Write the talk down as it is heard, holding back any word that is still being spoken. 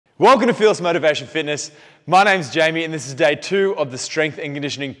Welcome to Fearless Motivation Fitness. My name's Jamie and this is day 2 of the strength and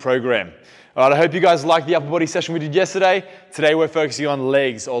conditioning program. All right, I hope you guys liked the upper body session we did yesterday. Today we're focusing on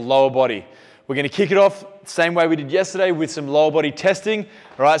legs or lower body. We're going to kick it off the same way we did yesterday with some lower body testing.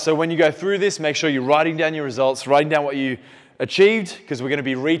 All right, so when you go through this, make sure you're writing down your results, writing down what you achieved, because we're going to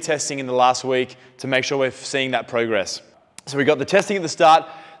be retesting in the last week to make sure we're seeing that progress. So we got the testing at the start,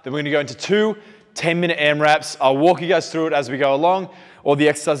 then we're going to go into 2 10-minute AMRAPs. I'll walk you guys through it as we go along. All the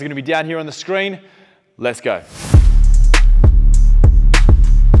exercises are going to be down here on the screen. Let's go.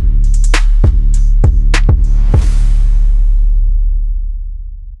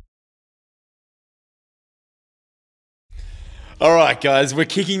 All right, guys, we're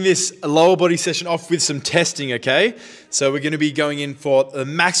kicking this lower body session off with some testing, okay? So we're going to be going in for the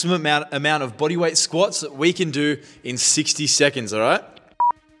maximum amount of body weight squats that we can do in 60 seconds, all right?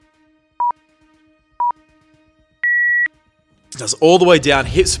 That's all the way down,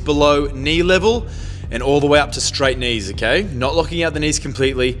 hips below knee level, and all the way up to straight knees, okay? Not locking out the knees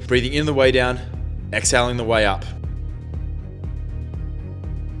completely, breathing in the way down, exhaling the way up.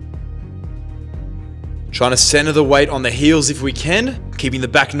 Trying to center the weight on the heels if we can, keeping the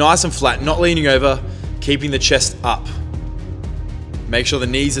back nice and flat, not leaning over, keeping the chest up. Make sure the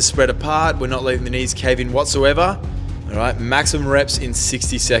knees are spread apart, we're not letting the knees cave in whatsoever. All right, maximum reps in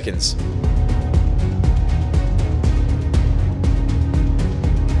 60 seconds.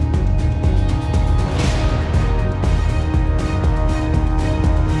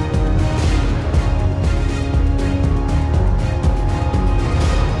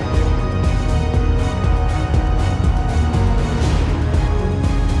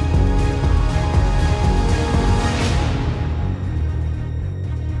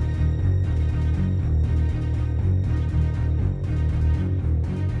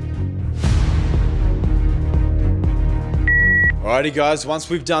 Alrighty guys, once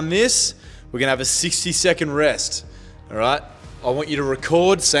we've done this, we're gonna have a 60-second rest. All right, I want you to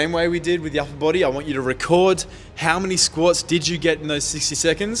record, same way we did with the upper body, I want you to record how many squats did you get in those 60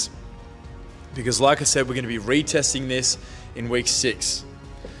 seconds? Because like I said, we're gonna be retesting this in week 6.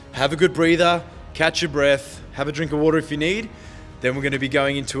 Have a good breather, catch your breath, have a drink of water if you need. Then we're gonna be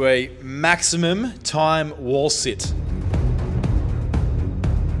going into a maximum time wall sit.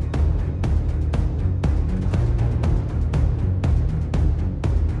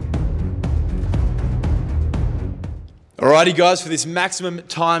 Alrighty guys, for this maximum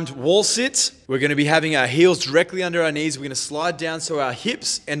timed wall sit, we're going to be having our heels directly under our knees. We're going to slide down so our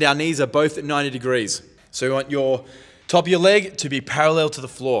hips and our knees are both at 90 degrees. So you want your top of your leg to be parallel to the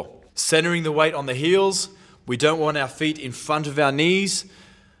floor. Centering the weight on the heels. We don't want our feet in front of our knees.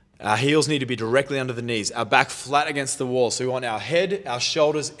 Our heels need to be directly under the knees. Our back flat against the wall. So we want our head, our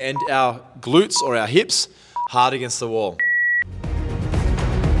shoulders and our glutes or our hips hard against the wall.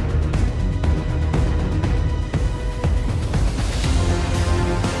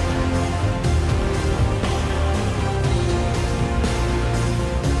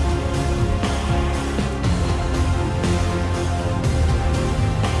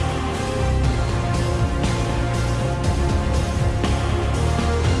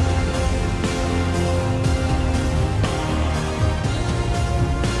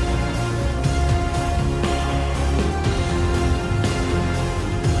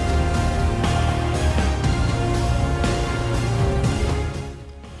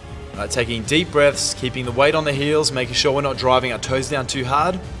 Taking deep breaths, keeping the weight on the heels, making sure we're not driving our toes down too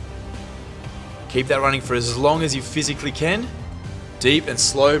hard. Keep that running for as long as you physically can. Deep and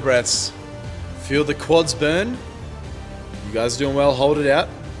slow breaths. Feel the quads burn. You guys are doing well, hold it out.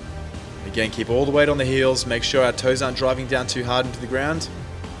 Again, keep all the weight on the heels, make sure our toes aren't driving down too hard into the ground.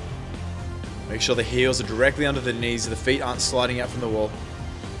 Make sure the heels are directly under the knees, the feet aren't sliding out from the wall.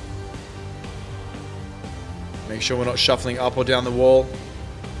 Make sure we're not shuffling up or down the wall.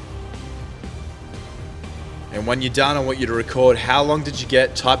 And when you're done, I want you to record how long did you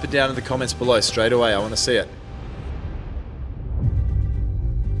get. Type it down in the comments below straight away. I want to see it.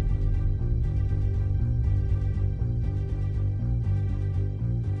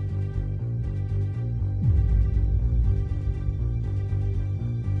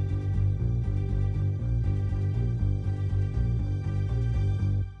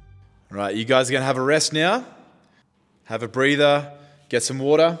 All right, you guys are going to have a rest now. Have a breather, get some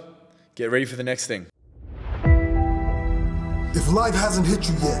water, get ready for the next thing. If life hasn't hit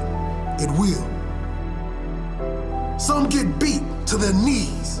you yet, it will. Some get beat to their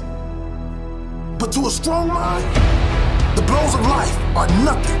knees. But to a strong mind, the blows of life are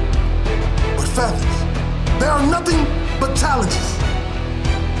nothing but feathers. They are nothing but challenges.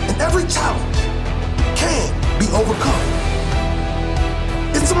 And every challenge can be overcome.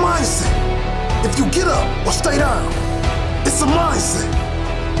 It's a mindset. If you get up or stay down, it's a mindset.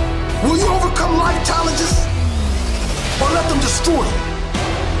 Will you overcome life challenges or let them destroy you?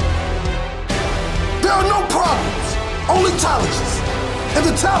 There are no problems, only challenges. And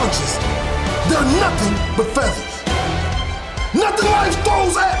the challenges, they're nothing but feathers. Nothing life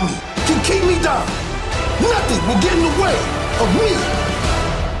throws at me can keep me down. Nothing will get in the way of me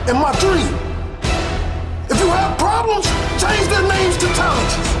and my dream. If you have problems, change their names to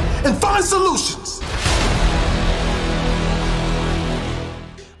challenges and find solutions.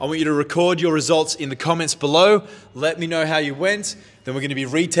 I want you to record your results in the comments below. Let me know how you went. Then we're going to be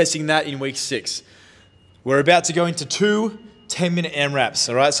retesting that in week 6. We're about to go into 2 10-minute AMRAPs,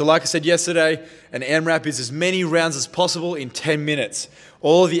 all right? So like I said yesterday, an AMRAP is as many rounds as possible in 10 minutes.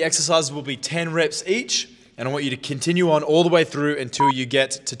 All of the exercises will be 10 reps each, and I want you to continue on all the way through until you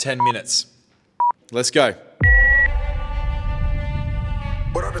get to 10 minutes. Let's go.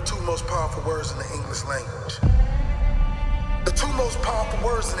 What are the 2 most powerful words in the English language? The 2 most powerful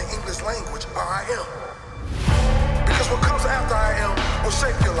words in the English language are I am. Because what comes after I am will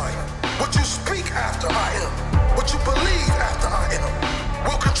shape your life. What you speak after I am, what you believe after I am,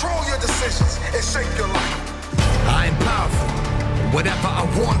 will control your decisions and shape your life. I am powerful. Whatever I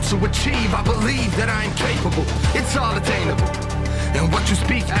want to achieve, I believe that I am capable. It's all attainable. And what you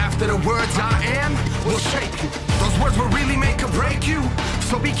speak after the words I am will shape you. Those words will really make or break you.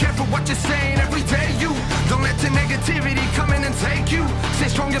 So be careful what you're saying every day. You don't let the negativity come in and take you. Stay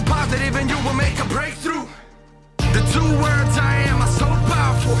strong and positive and you will make a breakthrough. The 2 words I am are so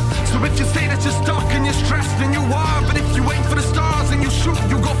powerful. So if you say that you're stuck and you're stressed, then you are. But if you aim for the stars and you shoot,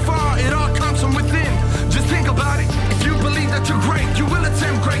 you go far. It all comes from within. Just think about it. If you believe that you're great, you will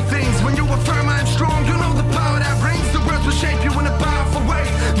attempt great things. When you affirm I am strong, you know the power that brings. The words will shape you in a powerful way.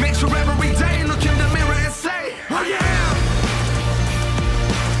 Make sure every day look in the mirror and say, I am.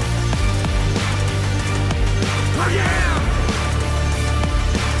 I am.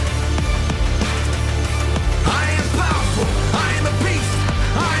 I am powerful. I am a beast.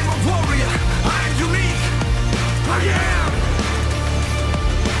 I am a warrior. I am unique. I am.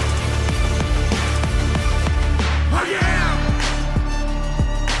 I am.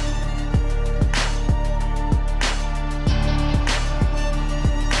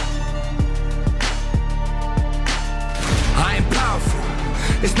 I am powerful.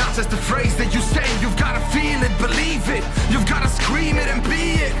 It's not just a phrase that you say. You've got to feel it, believe it. You've got to scream it and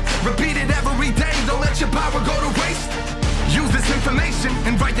be it. Repeat it every day. Don't let your power go to waste. Use this information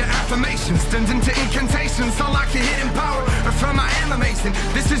and write your affirmations. Turns into incantations. Unlock your hidden power. Affirm I am amazing.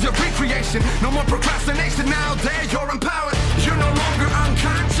 This is your recreation. No more procrastination. Now there you're empowered. You're no longer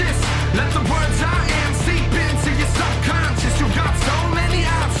unconscious. Let the words I am seep into your subconscious. You've got so many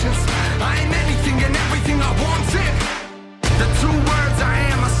options. I am anything and everything I wanted. The 2 words I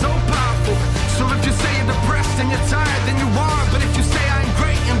am are so powerful. So if you say you're depressed and you're tired, then you are. But if you say I am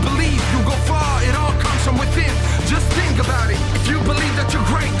great and believe, you go far. It all comes from within. Just think about it. If you believe that you're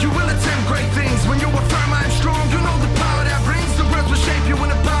great, you will attempt great things. When you affirm I am strong, you know the power that brings. The words will shape you in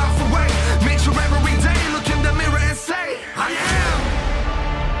a powerful way. Make sure every day look in the mirror and say, I am.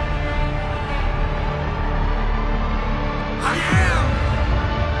 I am.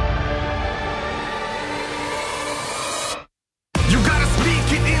 You gotta speak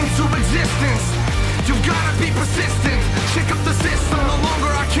it into existence. You've gotta be persistent. Shake up the system. No longer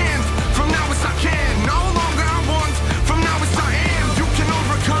I can't. From now it's I can. No longer I want. From now it's I am. You can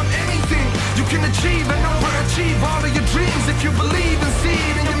overcome anything. You can achieve and overachieve all of your dreams. If you believe and see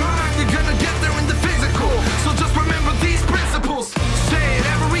it in your mind, you're gonna get there in the physical. So just remember these principles. Say it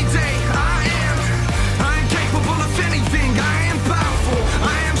every day. I am capable of anything. I am powerful.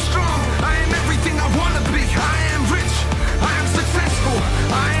 I am strong. I am everything I wanna be. I am rich. I am successful.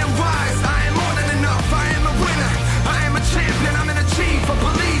 I am wise. I am more than enough. I am a winner. I am a champion. I'm an achiever.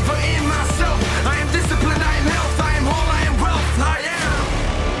 Believer in myself. I am disciplined. I am health. I am whole. I am wealth. I am.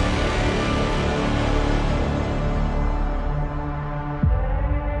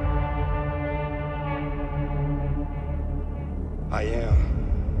 I am.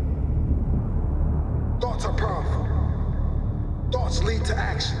 Thoughts are powerful. Thoughts lead to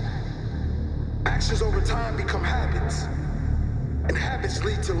action. Actions over time become habits. And habits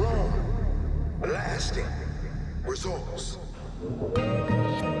lead to long, lasting results.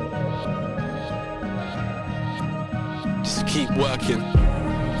 Just keep working.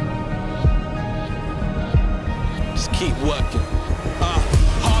 Just keep working.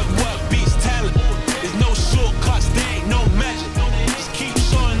 Hard work beats talent. There's no shortcuts, there ain't no magic. Just keep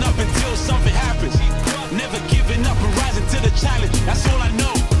showing up until something happens. Never giving up and rising to the challenge. That's all I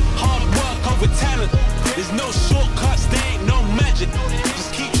know. Hard work over talent. There's no shortcuts, there ain't no magic. Just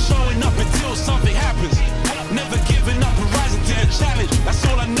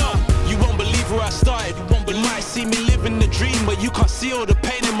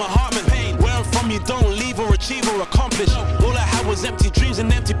dreams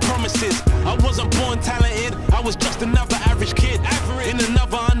and empty promises. I wasn't born talented, I was just another average kid. In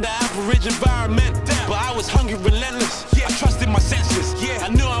another under-average environment. But I was hungry, relentless. I trusted my senses. I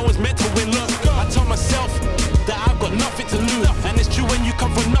knew I was meant to win. Look, I told myself that I've got nothing to lose. And it's true, when you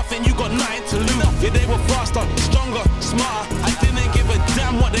come from nothing, you got nothing to lose. Yeah, they were faster, stronger, smarter. I didn't give a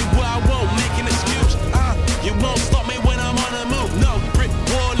damn what they were, I won't make an excuse. You won't stop me when I'm on the move. No brick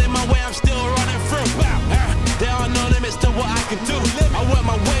wall in my way, I'm still running through. There are no limits to what I can do. I work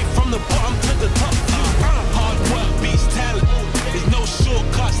my way from the bottom to the top. Hard work beats talent. There's no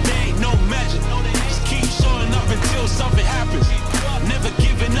shortcuts, there ain't no magic. Just keep showing up until something happens. Never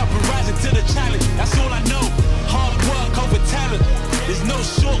giving up and rising to the challenge. That's all I know. Hard work over talent. There's no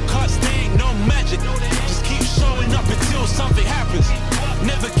shortcuts, there ain't no magic. Just keep showing up until something happens.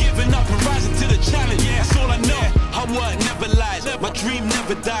 Never giving up and rising to the challenge. Yeah, that's all I know. Hard work never lies. My dream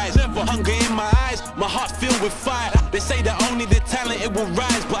never dies. Hunger in my eyes, my heart filled with fire. They say that only the talented will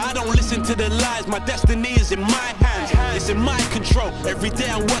rise, but I don't listen to the lies. My destiny is in my hands. It's in my control. Every day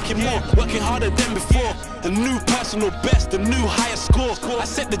I'm working more, working harder than before. A new personal best, a new higher score. I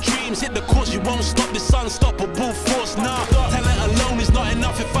set the dreams, hit the course. You won't stop this unstoppable force. Nah, talent alone is not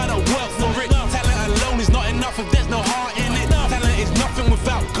enough if I don't work for it. Talent alone is not enough if there's no heart in it. Talent is nothing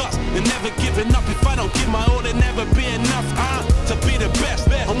without guts. And never giving up. If I don't give my all, there'll never be enough to be the best.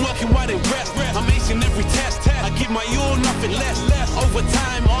 I'm working while they rest. I'm acing every test. I give my all, nothing less.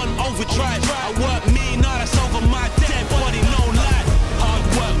 Overtime on overdrive. I work me, now that's over my dead body, no lie. Hard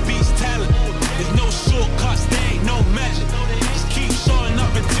work beats talent. There's no shortcuts, there ain't no magic. Just keep showing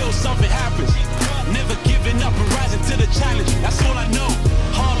up until something happens. Never giving up and rising to the challenge. That's all I know.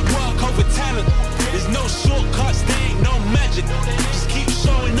 Hard work over talent. There's no shortcuts, there ain't no magic. Just keep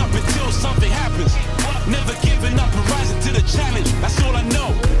showing up until something happens. Never giving up and rising to the challenge. That's all I know.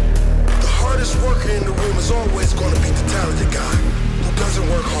 The hardest worker in the room is always going to be the talented guy who doesn't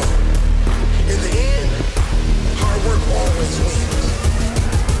work hard. In the end, hard work always wins.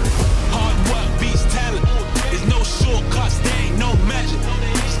 Hard work beats talent. There's no shortcuts, there ain't no magic.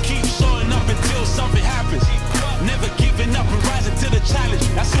 Just keep showing up until something happens. Never giving up and rising to the challenge.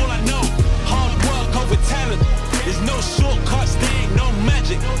 That's all I know. Hard work over talent. There's no shortcuts, there ain't no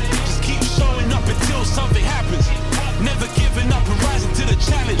magic. Just keep showing up until something happens. Never giving up and rising to the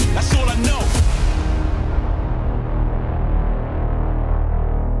challenge. That's all I know.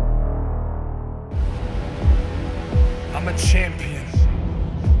 I'm a champion.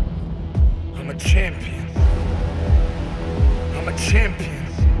 I'm a champion. I'm a champion.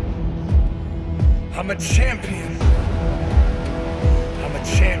 I'm a champion. I'm a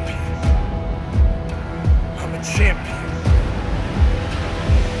champion. I'm a champion.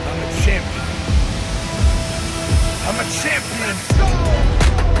 I'm a champion. I'm a champion.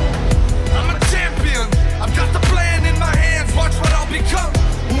 I'm a champion. I've got the plan in my hands. Watch what I'll become.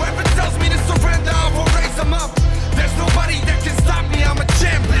 Whoever tells me to surrender, I will raise them up. There's nobody that can stop me. I'm a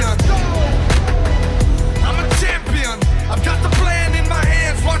champion. I'm a champion. I've got the plan in my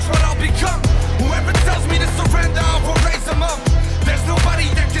hands. Watch what I'll become. Whoever tells me to surrender, I will raise them up. There's nobody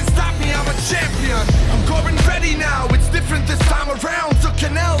that can stop me. I'm a champion. I'm going ready now. It's different this time around. Took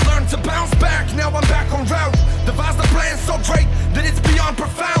an L, learned to bounce back. Now I'm back on route. Devised a plan so great that it's beyond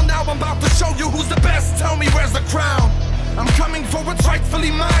profound. Now I'm about to show you who's the best. Tell me where's the crown. I'm coming for what's rightfully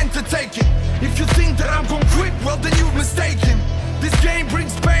mine to take it. If you think that I'm gon' quit, well then you've mistaken. This game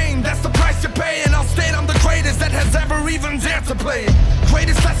brings pain, that's the price you pay. And I'll state I'm the greatest that has ever even dared to play it.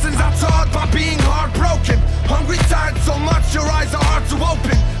 Greatest lessons I taught by being heartbroken. Hungry, tired so much, your eyes are hard to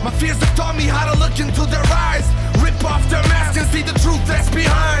open. My fears have taught me how to look into their eyes. Rip off their mask and see the truth that's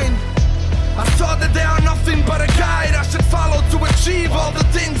behind. I saw that they are nothing but a guide I should follow to achieve all the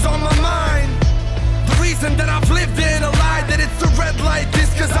things on my mind. The reason that I've lived in a lie that it's a red light is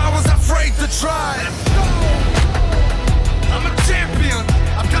cause I was afraid to try. I'm a champion.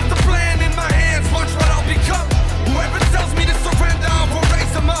 I've got the plan in my hands. Watch what I'll become. Whoever tells me to surrender, I will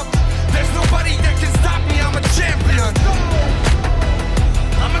raise them up. There's nobody that can stop me. I'm a champion.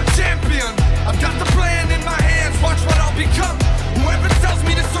 I'm a champion. I've got the plan in my hands. Watch what I'll become. Whoever tells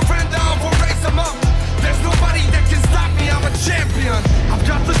me to surrender, I will raise them up. There's nobody that can stop me. I'm a champion. I've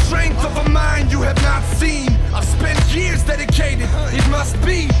got the strength of a mind you have not seen. I've spent years dedicated. It must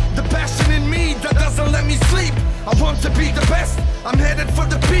be the passion in me that doesn't let me sleep. I want to be the best. I'm headed for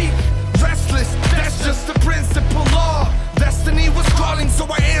the peak. Restless, that's just the principal law. Destiny was calling, so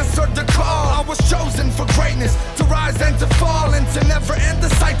I answered the call. I was chosen for greatness, to rise and to fall, and to never end the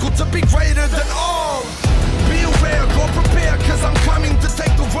cycle, to be greater than all. Be aware, go prepare, cause I'm coming to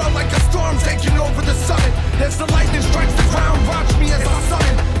take the world like a storm taking over the summit. As the lightning strikes the ground, watch me as I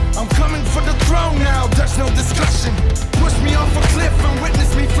summon. I'm coming for the throne now, there's no discussion. Push me off a cliff and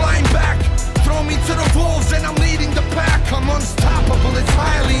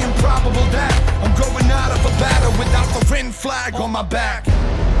my back.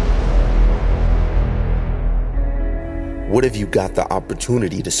 What if you got the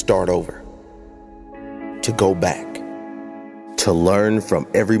opportunity to start over, to go back, to learn from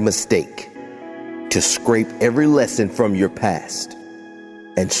every mistake, to scrape every lesson from your past,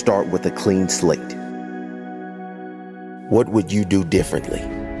 and start with a clean slate? What would you do differently?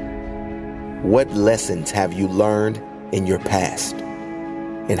 What lessons have you learned in your past?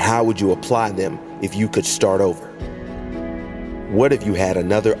 And how would you apply them if you could start over? What if you had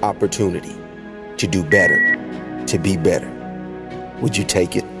another opportunity to do better, to be better? Would you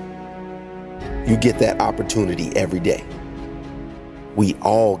take it? You get that opportunity every day. We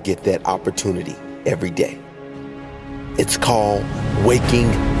all get that opportunity every day. It's called waking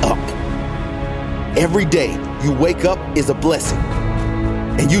up. Every day you wake up is a blessing,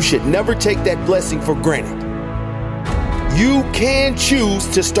 and you should never take that blessing for granted. You can choose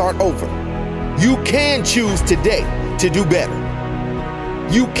to start over. You can choose today to do better.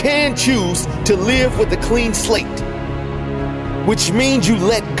 You can choose to live with a clean slate, which means you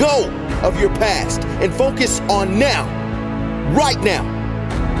let go of your past and focus on now, right now.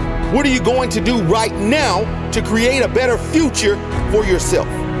 What are you going to do right now to create a better future for yourself?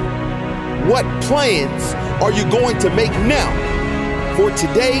 What plans are you going to make now for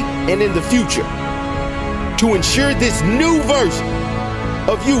today and in the future to ensure this new version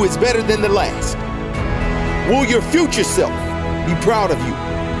of you is better than the last? Will your future self be proud of you?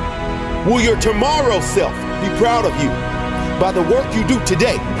 Will your tomorrow self be proud of you by the work you do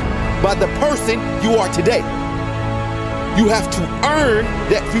today, by the person you are today? You have to earn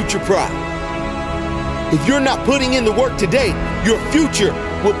that future pride. If you're not putting in the work today, your future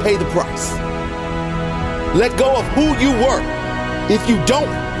will pay the price. Let go of who you were. If you don't,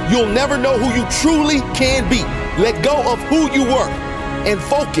 you'll never know who you truly can be. Let go of who you were and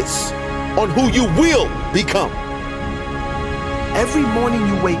focus on who you will become. Every morning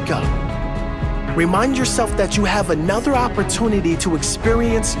you wake up, remind yourself that you have another opportunity to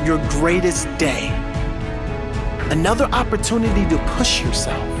experience your greatest day. Another opportunity to push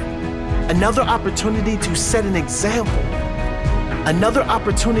yourself. Another opportunity to set an example. Another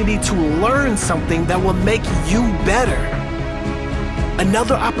opportunity to learn something that will make you better.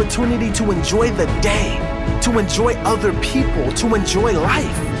 Another opportunity to enjoy the day, to enjoy other people, to enjoy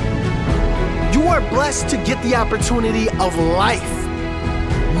life. You are blessed to get the opportunity of life.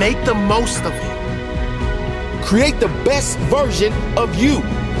 Make the most of it. Create the best version of you.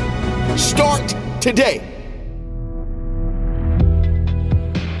 Start today.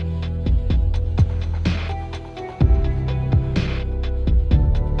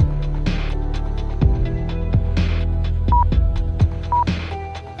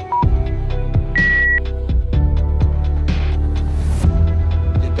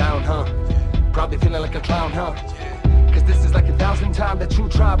 Probably feeling like a clown, huh? Cause this is like 1,000 times that you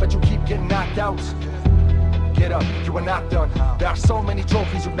try, but you keep getting knocked out. Get up, you are not done. There are so many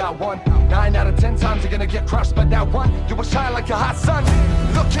trophies you've not won. 9 out of 10 times you're gonna get crushed, but that one, you will shine like a hot sun.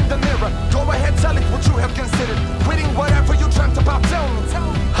 Look in the mirror, go ahead, tell it what you have considered. Quitting whatever you dreamt about, tell me.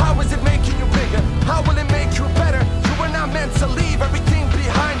 How is it making you bigger? How will it make you better? You were not meant to leave everything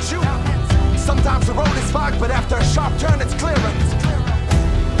behind you. Sometimes the road is fogged, but after a sharp turn it's clearer.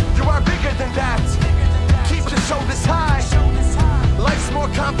 You are bigger than that. Keep your shoulders high. Life's more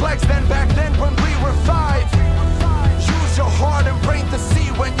complex than back then when we were 5. Use your heart and brain to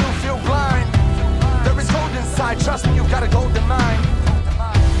see when you feel blind. There is gold inside, trust me, you've got a golden mind.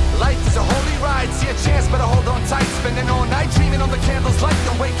 Life is a holy ride, see a chance, better hold on tight. Spending all night dreaming on the candles light.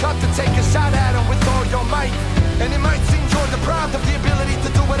 Then wake up to take a shot at them with all your might. And it might seem you're deprived of the ability to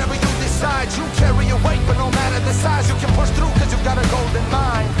do whatever you decide. You carry your weight, but no matter the size, you can push through cause you've got a golden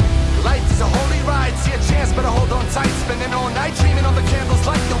mind. Life is a holy ride, see a chance, better hold on tight. Spending all night dreaming on the candles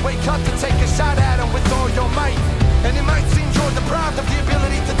light. Then wake up to take a shot at them with all your might. And it might seem you're deprived of the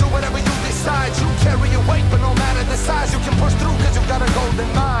ability to do whatever you decide. You carry your weight, but no matter the size, you can push through cause you've got a golden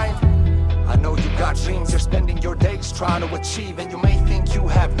mind. I know you got dreams, you're spending your days trying to achieve. And you may think you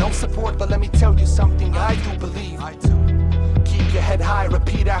have no support, but let me tell you something I do believe. I do. Keep your head high,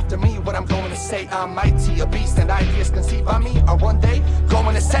 repeat after me what I'm going to say. I'm mighty, a beast, and ideas conceived by me are one day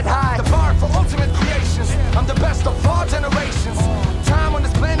going to set high the bar for ultimate creations. I'm the best of all generations. Time on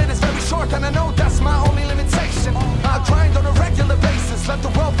this planet is very short, and I know that's my only limitation. I'll grind on a regular basis, let the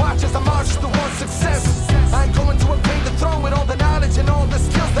world watch as I march towards success. I'm going to obtain the throne with all the knowledge and all the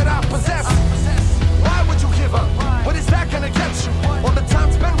skills that I possess. Why would you give up? What is that gonna get you? All the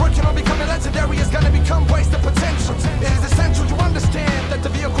time spent working on becoming legendary is gonna become wasted potential. It is essential you understand that the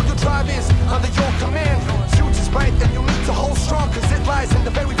vehicle you drive is under your command. Future's bright and you need to hold strong cause it lies in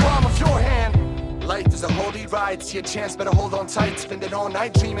the very palm of your hand. Life is a holy ride. ride, see a chance, better hold on tight. Spend it all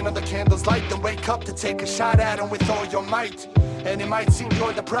night dreaming of the candles light, then wake up to take a shot at them with all your might. And it might seem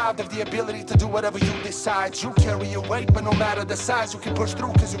you're deprived of the ability to do whatever you decide. You carry your weight, but no matter the size, you can push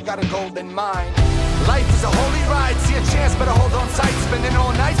through cause you've got a golden mind. Life is a holy ride, see a chance, better hold on tight. Spending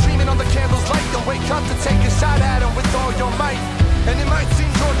all night dreaming on the candles light, then wake up to take a shot at them with all your might. And it might seem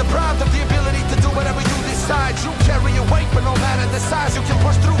you're deprived of the ability to do whatever you decide. You carry your weight, but no matter the size, you can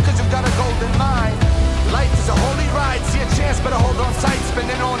push through cause you've got a golden mind. Life is a holy ride, see a chance, better hold on tight.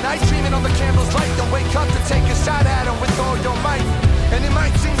 Spending all night dreaming on the candles light, then wake up to take a shot at them with all your might. And it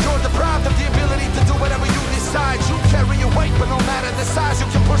might seem you're deprived of the ability to do whatever you decide. You carry your weight, but no matter the size, you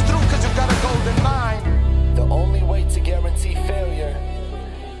can push through cause you've got a golden mind. The only way to guarantee failure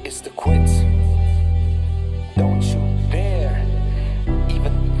is to quit. Don't you dare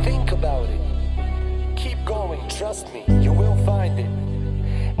even think about it. Keep going, trust me, you will find it.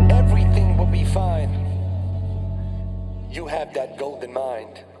 Everything will be fine. You have that golden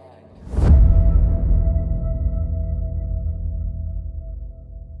mind.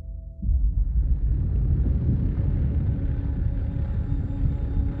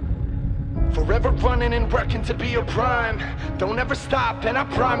 Forever running and working to be your prime. Don't ever stop, and I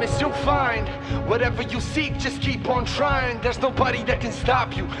promise you'll find whatever you seek, just keep on trying. There's nobody that can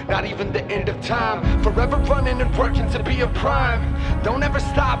stop you, not even the end of time. Forever running and working to be your prime. Don't ever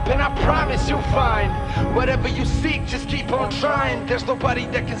stop, and I promise you'll find whatever you seek, just keep on trying. There's nobody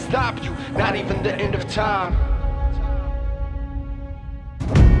that can stop you, not even the end of time.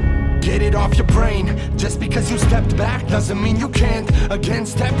 Get it off your brain. Just because you stepped back doesn't mean you can't. Again,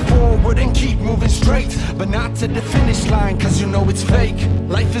 step forward and keep moving straight, but not to the finish line, cause you know it's fake.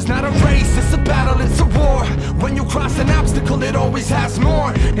 Life is not a race, it's a battle, it's a war. When you cross an obstacle, it always has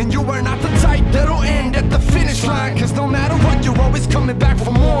more. And you are not the type that'll end at the finish line, cause no matter what, you're always coming back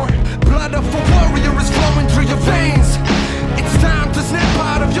for more. Blood of a warrior is flowing through your veins. It's time to snap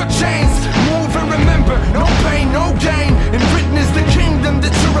out of your chains. Move and remember, no pain, no gain. And witness the kingdom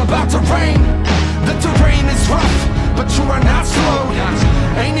that you're about to reign. The terrain is rough, but you are not slowed.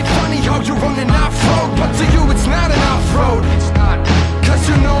 Ain't it funny how you're running off-road, but to you it's not an off-road. Cause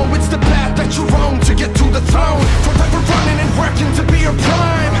you know it's the path that you roam to get to the throne. Forever running and working to be your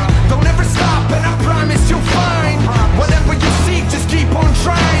prime. Don't ever stop, and I promise you'll find whatever you seek, just keep on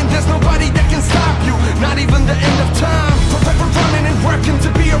trying. There's nobody that can stop you, not even the end of time. Forever running and working to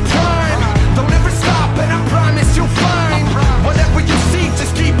be your prime. Don't ever stop, and I promise you'll find whatever you seek,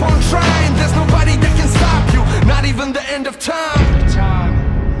 just keep on trying. There's nobody that can stop you, not even the end of time.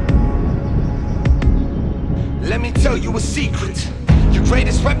 Let me tell you a secret. Your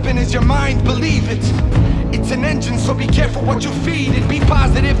greatest weapon is your mind, believe it. It's an engine, so be careful what you feed it. Be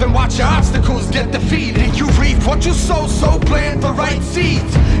positive and watch your obstacles get defeated. You reap what you sow, so plant the right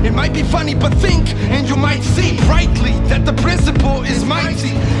seeds. It might be funny, but think, and you might see brightly that the principle is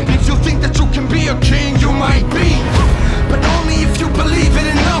mighty. If you think that you can be a king, you might be, but only if you believe it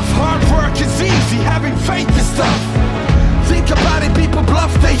enough. Hard work is easy, having faith is tough. Think about it, people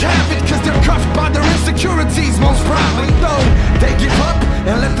bluff, they have it, cause they're cuffed by their insecurities, most probably. Though they give up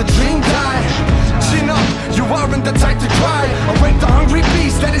and let the dream die. Chin up, you aren't the type to cry. Awake the hungry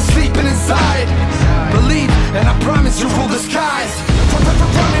beast that is sleeping inside. Believe, and I promise you rule the skies. Forever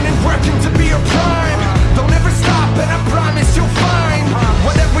running and working to be your prime. Don't ever stop, and I promise you'll find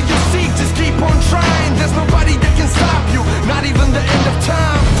whatever you seek, just keep on trying. There's nobody that can stop you, not even the end of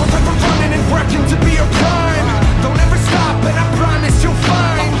time. Forever running and working to be your prime. Don't ever stop, and I promise you'll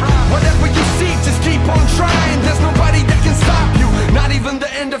find whatever you seek, just keep on trying. There's nobody that can stop you, not even the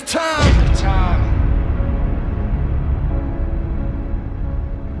end of time.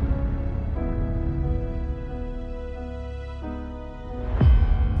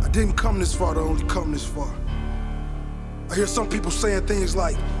 I didn't come this far to only come this far. I hear some people saying things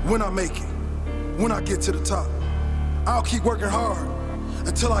like, when I make it, when I get to the top. I'll keep working hard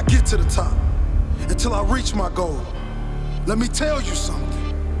until I get to the top, until I reach my goal. Let me tell you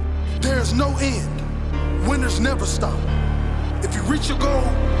something, there's no end. Winners never stop. If you reach your goal,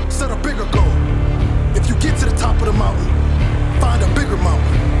 set a bigger goal. If you get to the top of the mountain, find a bigger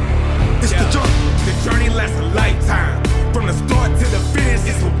mountain. It's the journey. The journey lasts a lifetime. From the start to the finish,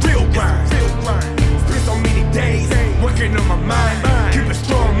 it's a real grind. Spend so many days working on my mind. Keep a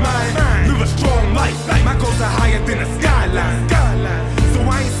strong mind, live a strong life. My goals are higher than the skyline. So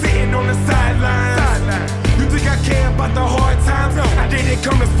I ain't sitting on the sidelines. You think I care about the hard times? I didn't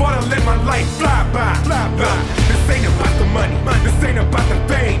come this far to let my life fly by. This ain't about the money, this ain't about the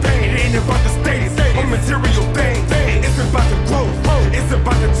fame. It ain't about the status or material things. It's about the growth, it's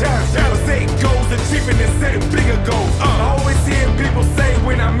about the challenge. Setting goals, achieving and setting bigger goals. I always hear people say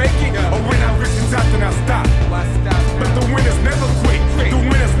when I make it or when I reach the top then I stop.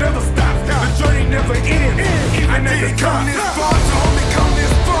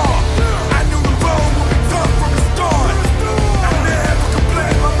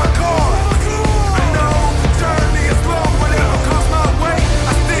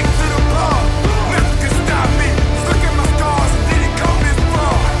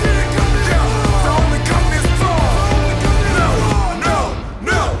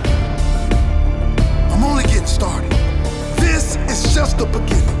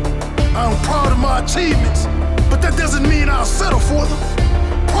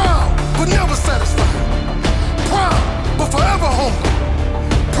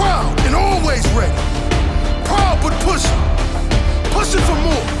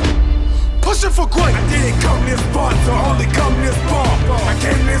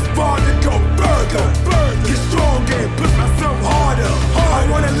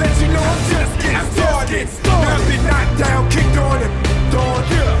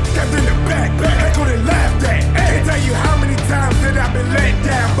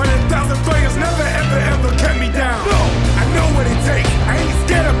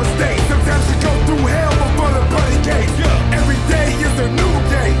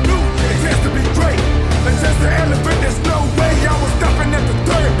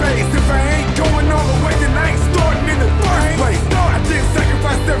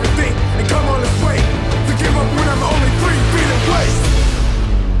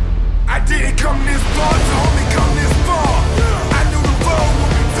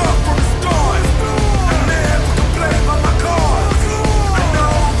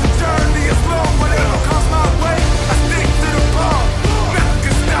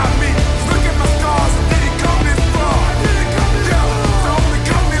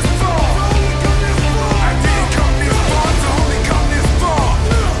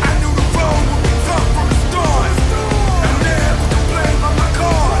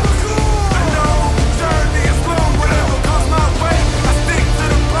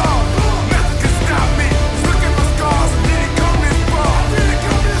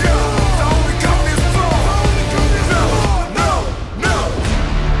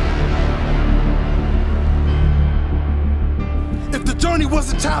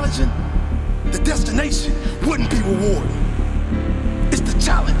 challenging, the destination wouldn't be rewarding. It's the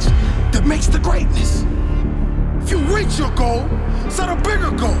challenge that makes the greatness. If you reach your goal, set a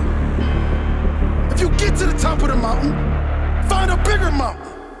bigger goal. If you get to the top of the mountain, find a bigger mountain.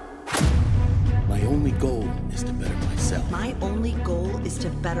 My only goal is to better myself. My only goal is to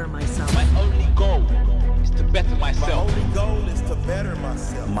better myself. My only goal is to better myself. My only goal is to better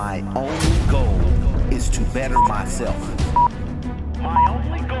myself. My only goal is to better myself. My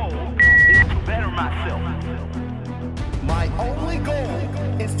only goal is to better myself. My only goal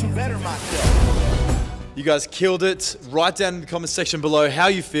is to better myself. You guys killed it. Write down in the comment section below how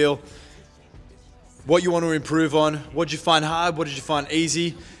you feel, what you want to improve on, what did you find hard, what did you find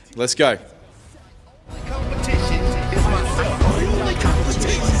easy. Let's go. Competition is myself. My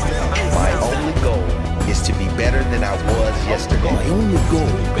only goal is to be better than I was yesterday. My only goal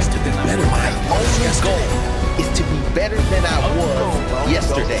is to be better. My only goal is to be better than I was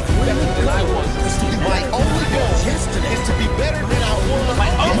yesterday.